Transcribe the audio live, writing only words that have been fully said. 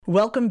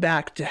Welcome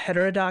back to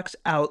Heterodox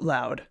Out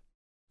Loud.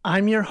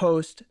 I'm your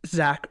host,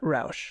 Zach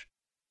Rausch.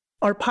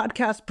 Our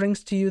podcast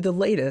brings to you the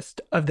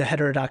latest of the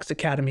Heterodox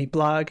Academy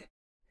blog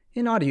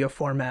in audio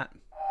format.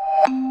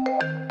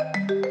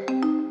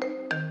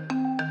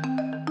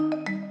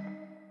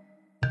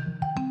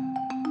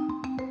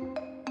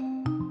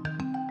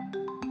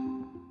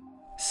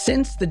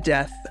 Since the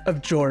death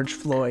of George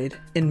Floyd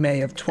in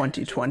May of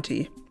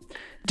 2020,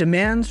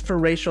 demands for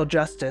racial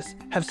justice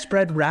have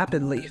spread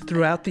rapidly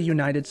throughout the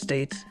United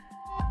States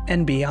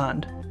and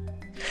beyond.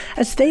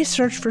 As they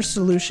search for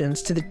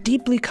solutions to the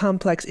deeply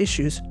complex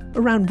issues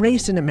around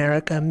race in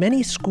America,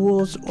 many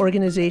schools,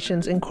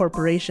 organizations, and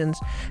corporations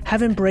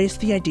have embraced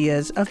the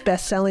ideas of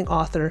best-selling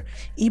author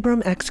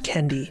Ibram X.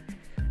 Kendi,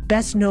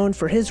 best known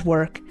for his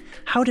work,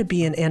 How to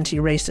Be an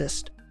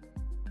Anti-Racist.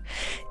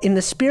 In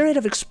the spirit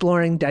of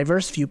exploring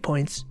diverse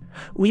viewpoints,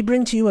 we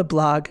bring to you a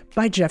blog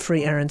by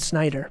Jeffrey Aaron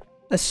Snyder,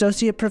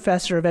 Associate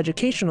Professor of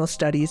Educational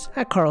Studies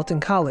at Carleton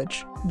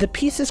College. The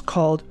piece is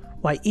called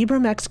Why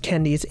Ibram X.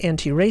 Kendi's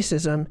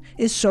Anti-Racism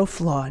is So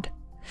Flawed.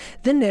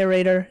 The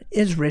narrator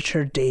is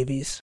Richard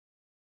Davies.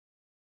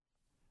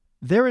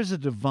 There is a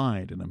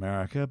divide in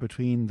America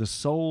between the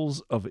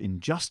souls of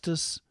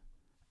injustice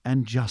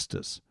and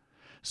justice.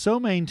 So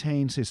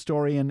maintains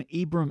historian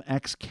Ibram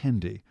X.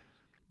 Kendi.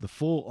 The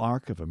full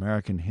arc of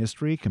American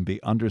history can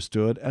be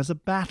understood as a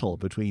battle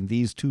between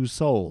these two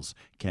souls,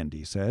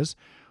 Kendi says,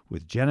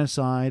 with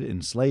genocide,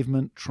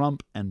 enslavement,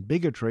 Trump, and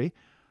bigotry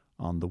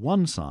on the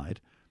one side,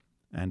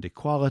 and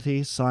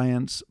equality,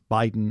 science,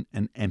 Biden,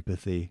 and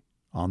empathy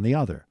on the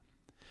other.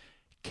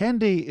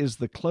 Kendi is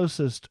the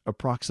closest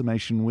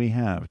approximation we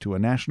have to a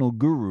national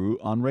guru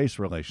on race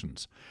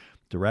relations,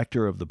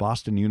 director of the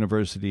Boston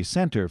University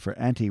Center for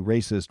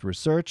Anti-Racist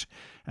Research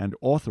and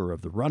author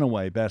of the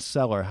runaway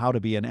bestseller How to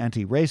Be an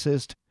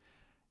Anti-Racist.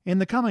 In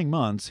the coming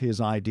months,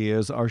 his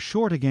ideas are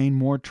sure to gain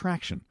more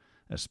traction,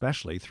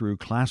 especially through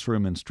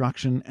classroom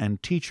instruction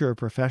and teacher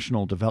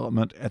professional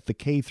development at the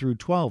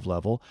K-12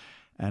 level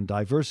and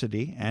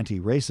diversity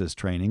anti-racist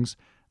trainings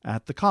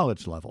at the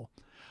college level.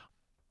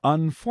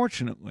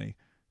 Unfortunately,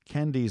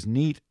 Kendi's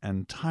neat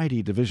and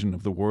tidy division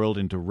of the world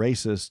into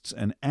racists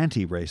and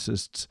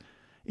anti-racists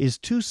is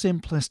too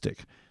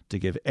simplistic to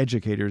give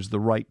educators the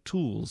right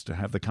tools to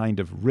have the kind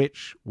of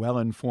rich,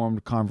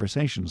 well-informed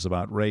conversations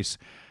about race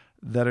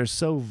that are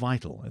so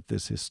vital at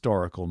this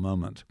historical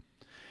moment.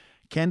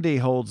 Kendi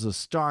holds a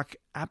stark,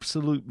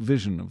 absolute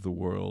vision of the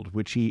world,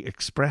 which he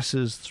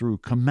expresses through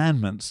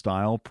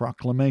commandment-style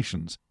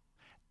proclamations.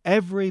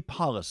 Every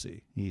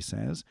policy, he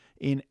says,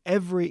 in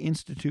every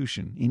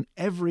institution, in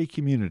every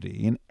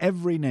community, in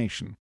every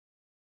nation,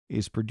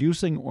 is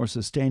producing or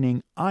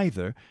sustaining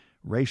either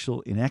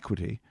racial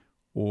inequity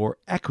or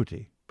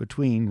equity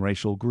between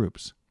racial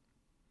groups.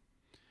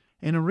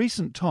 In a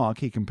recent talk,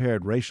 he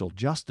compared racial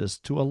justice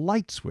to a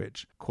light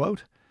switch.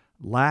 Quote,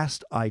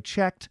 "Last I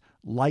checked,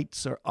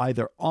 lights are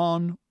either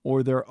on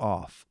or they're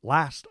off.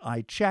 Last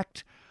I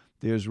checked,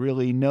 there's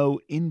really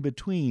no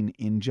in-between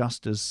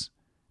injustice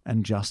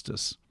and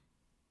justice."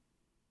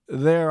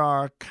 There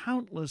are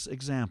countless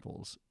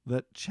examples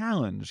that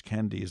challenge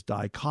Kendi's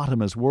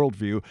dichotomous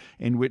worldview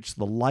in which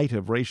the light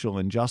of racial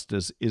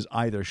injustice is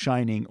either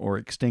shining or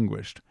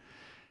extinguished.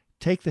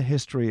 Take the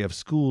history of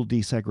school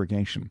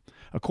desegregation.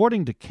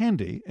 According to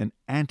Kendi, an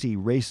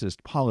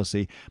anti-racist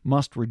policy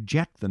must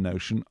reject the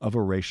notion of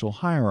a racial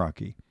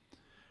hierarchy.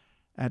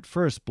 At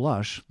first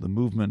blush, the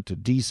movement to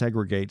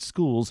desegregate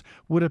schools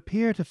would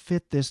appear to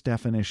fit this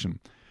definition.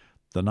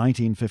 The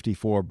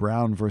 1954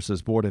 Brown v.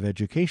 Board of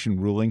Education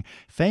ruling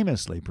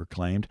famously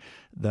proclaimed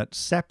that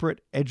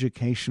separate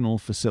educational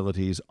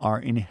facilities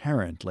are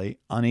inherently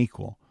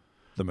unequal.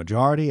 The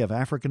majority of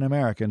African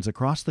Americans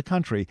across the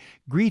country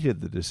greeted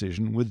the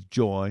decision with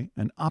joy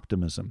and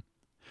optimism.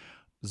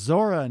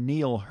 Zora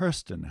Neale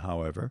Hurston,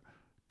 however,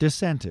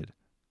 dissented.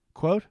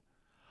 Quote,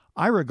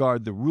 "I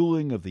regard the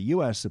ruling of the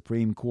U.S.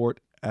 Supreme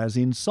Court as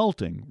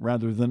insulting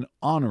rather than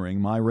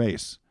honoring my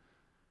race,"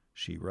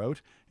 she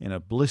wrote in a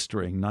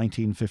blistering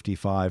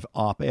 1955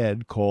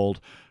 op-ed called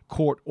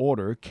 "Court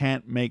Order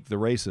Can't Make the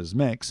Races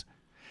Mix."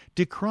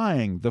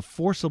 Decrying the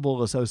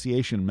forcible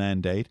association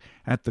mandate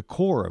at the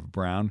core of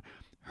Brown,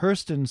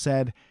 Hurston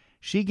said,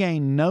 "She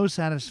gained no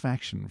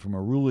satisfaction from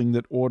a ruling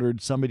that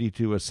ordered somebody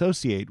to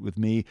associate with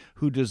me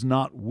who does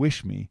not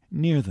wish me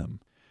near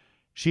them."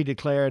 She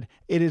declared,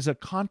 "It is a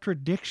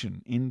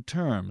contradiction in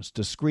terms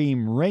to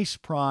scream race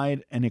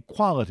pride and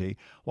equality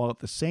while at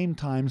the same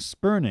time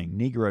spurning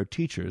Negro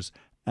teachers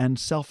and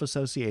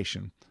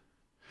self-association."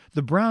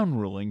 The Brown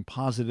ruling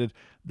posited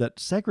that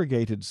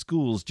segregated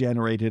schools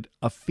generated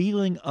a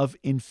feeling of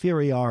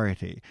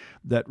inferiority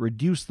that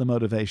reduced the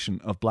motivation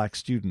of black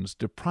students,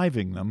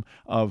 depriving them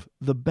of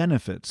the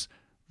benefits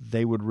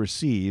they would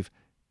receive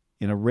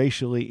in a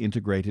racially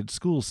integrated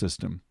school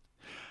system.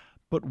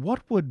 But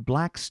what would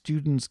black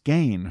students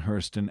gain,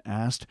 Hurston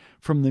asked,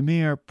 from the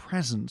mere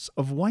presence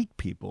of white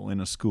people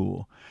in a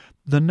school?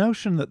 The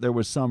notion that there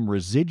was some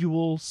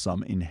residual,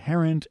 some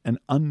inherent and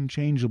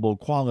unchangeable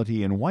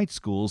quality in white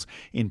schools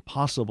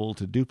impossible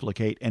to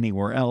duplicate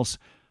anywhere else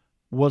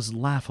was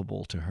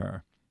laughable to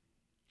her.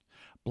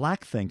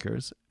 Black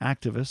thinkers,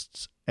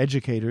 activists,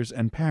 educators,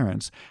 and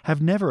parents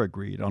have never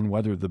agreed on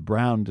whether the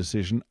Brown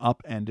decision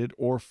upended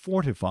or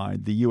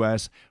fortified the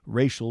U.S.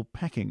 racial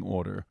pecking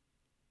order.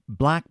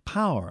 Black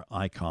Power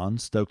icon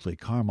Stokely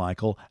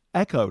Carmichael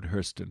echoed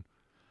Hurston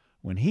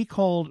when he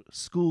called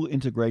school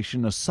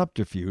integration a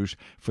subterfuge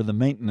for the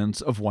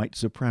maintenance of white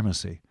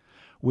supremacy,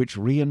 which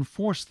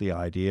reinforced the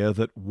idea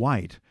that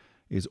white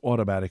is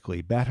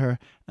automatically better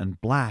and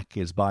black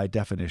is by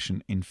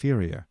definition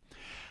inferior.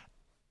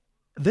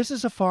 This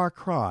is a far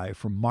cry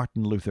from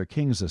Martin Luther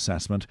King's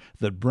assessment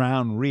that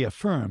Brown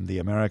reaffirmed the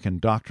American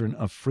doctrine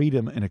of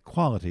freedom and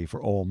equality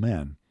for all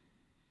men.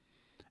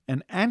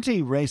 An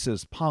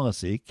anti-racist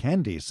policy,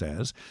 Kendi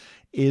says,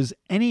 is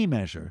any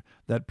measure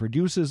that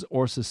produces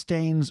or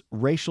sustains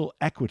racial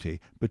equity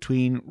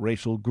between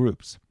racial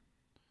groups.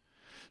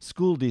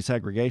 School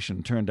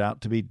desegregation turned out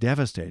to be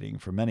devastating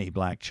for many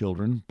black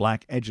children,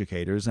 black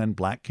educators, and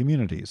black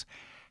communities.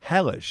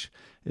 Hellish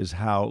is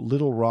how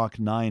Little Rock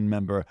 9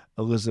 member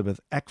Elizabeth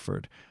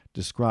Eckford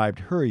described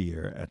her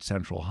year at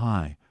Central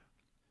High.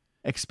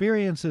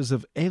 Experiences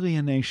of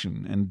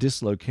alienation and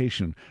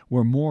dislocation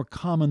were more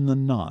common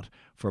than not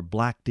for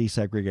black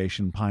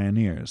desegregation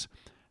pioneers.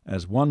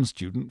 As one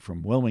student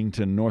from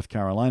Wilmington, North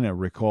Carolina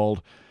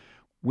recalled,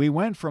 "We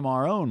went from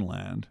our own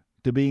land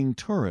to being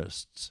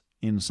tourists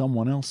in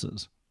someone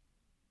else's."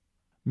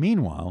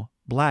 Meanwhile,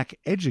 black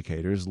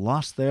educators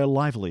lost their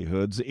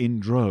livelihoods in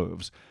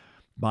droves.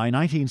 By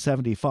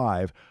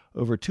 1975,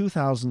 over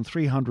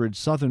 2,300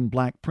 Southern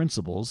black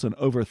principals and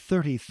over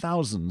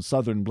 30,000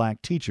 Southern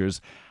black teachers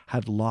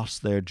had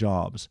lost their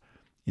jobs.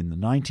 In the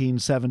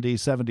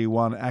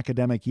 1970-71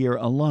 academic year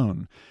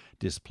alone,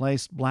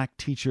 displaced black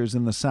teachers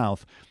in the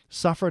South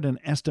suffered an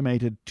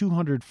estimated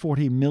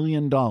 $240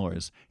 million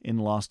in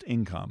lost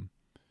income.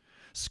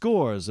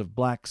 Scores of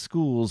black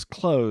schools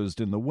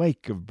closed in the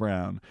wake of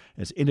Brown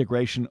as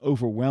integration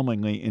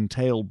overwhelmingly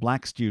entailed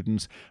black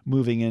students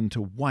moving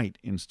into white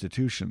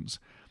institutions.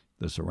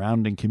 The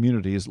surrounding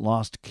communities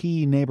lost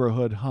key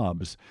neighborhood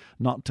hubs,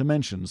 not to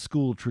mention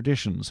school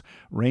traditions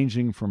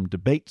ranging from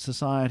debate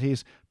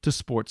societies to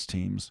sports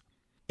teams.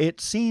 It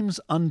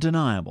seems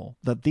undeniable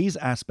that these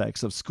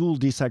aspects of school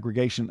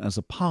desegregation as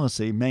a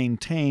policy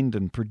maintained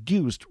and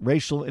produced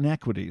racial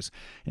inequities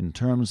in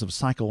terms of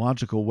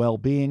psychological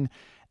well-being,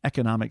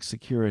 economic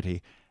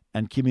security,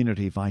 and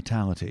community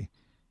vitality.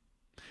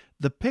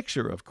 The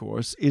picture, of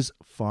course, is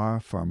far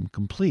from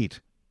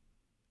complete.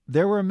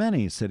 There were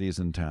many cities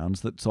and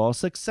towns that saw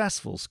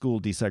successful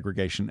school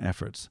desegregation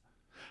efforts,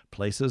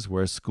 places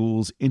where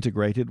schools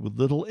integrated with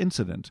little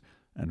incident,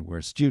 and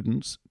where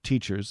students,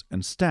 teachers,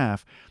 and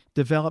staff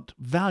developed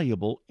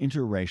valuable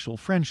interracial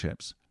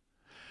friendships.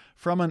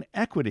 From an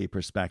equity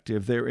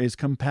perspective, there is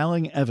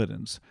compelling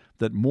evidence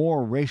that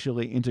more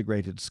racially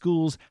integrated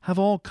schools have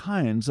all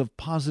kinds of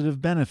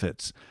positive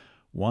benefits.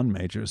 One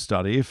major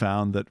study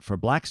found that for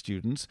black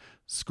students,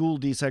 school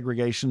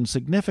desegregation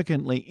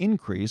significantly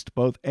increased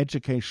both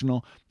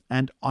educational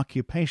and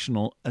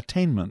occupational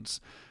attainments,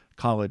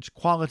 college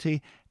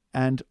quality,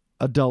 and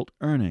adult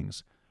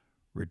earnings,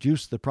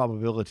 reduced the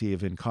probability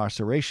of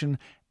incarceration,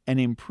 and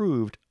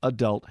improved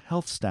adult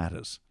health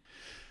status.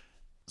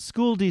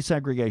 School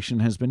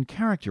desegregation has been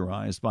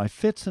characterized by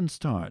fits and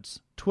starts,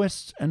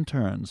 twists and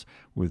turns,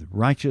 with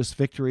righteous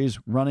victories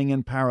running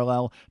in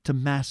parallel to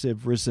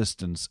massive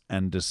resistance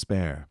and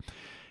despair.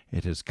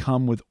 It has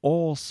come with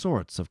all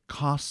sorts of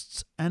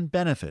costs and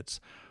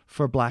benefits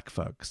for black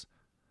folks.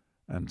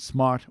 And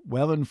smart,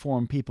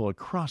 well-informed people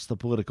across the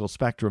political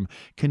spectrum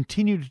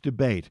continue to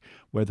debate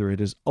whether it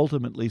has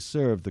ultimately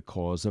served the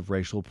cause of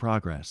racial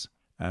progress.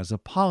 As a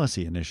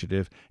policy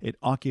initiative, it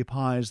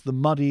occupies the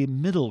muddy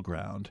middle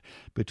ground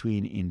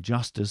between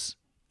injustice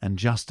and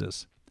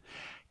justice.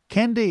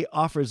 Kendi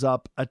offers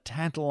up a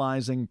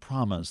tantalizing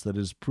promise that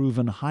has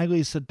proven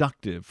highly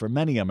seductive for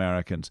many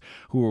Americans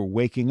who are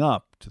waking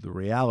up to the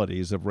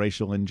realities of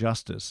racial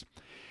injustice.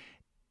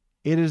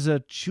 It is a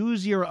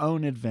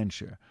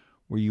choose-your-own-adventure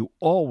where you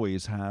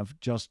always have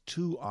just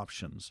two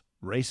options,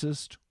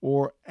 racist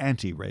or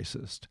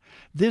anti-racist.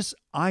 This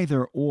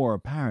either-or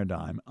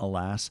paradigm,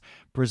 alas,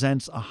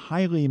 presents a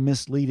highly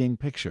misleading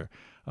picture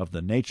of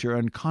the nature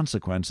and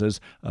consequences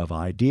of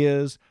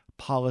ideas,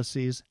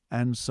 policies,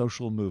 and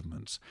social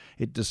movements.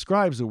 It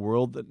describes a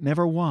world that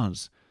never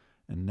was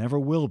and never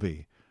will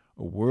be,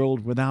 a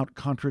world without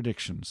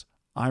contradictions,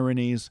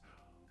 ironies,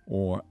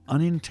 or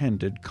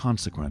unintended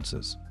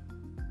consequences.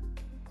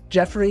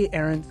 Jeffrey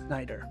Aaron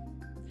Snyder.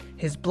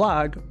 His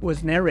blog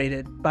was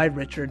narrated by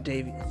Richard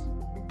Davies.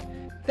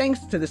 Thanks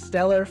to the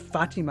stellar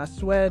Fatima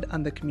Swed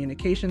on the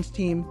communications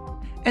team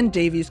and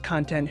Davies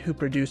Content who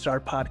produce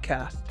our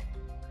podcast.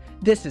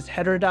 This is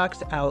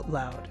Heterodox Out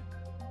Loud.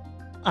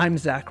 I'm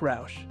Zach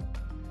Roush.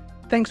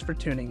 Thanks for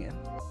tuning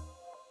in.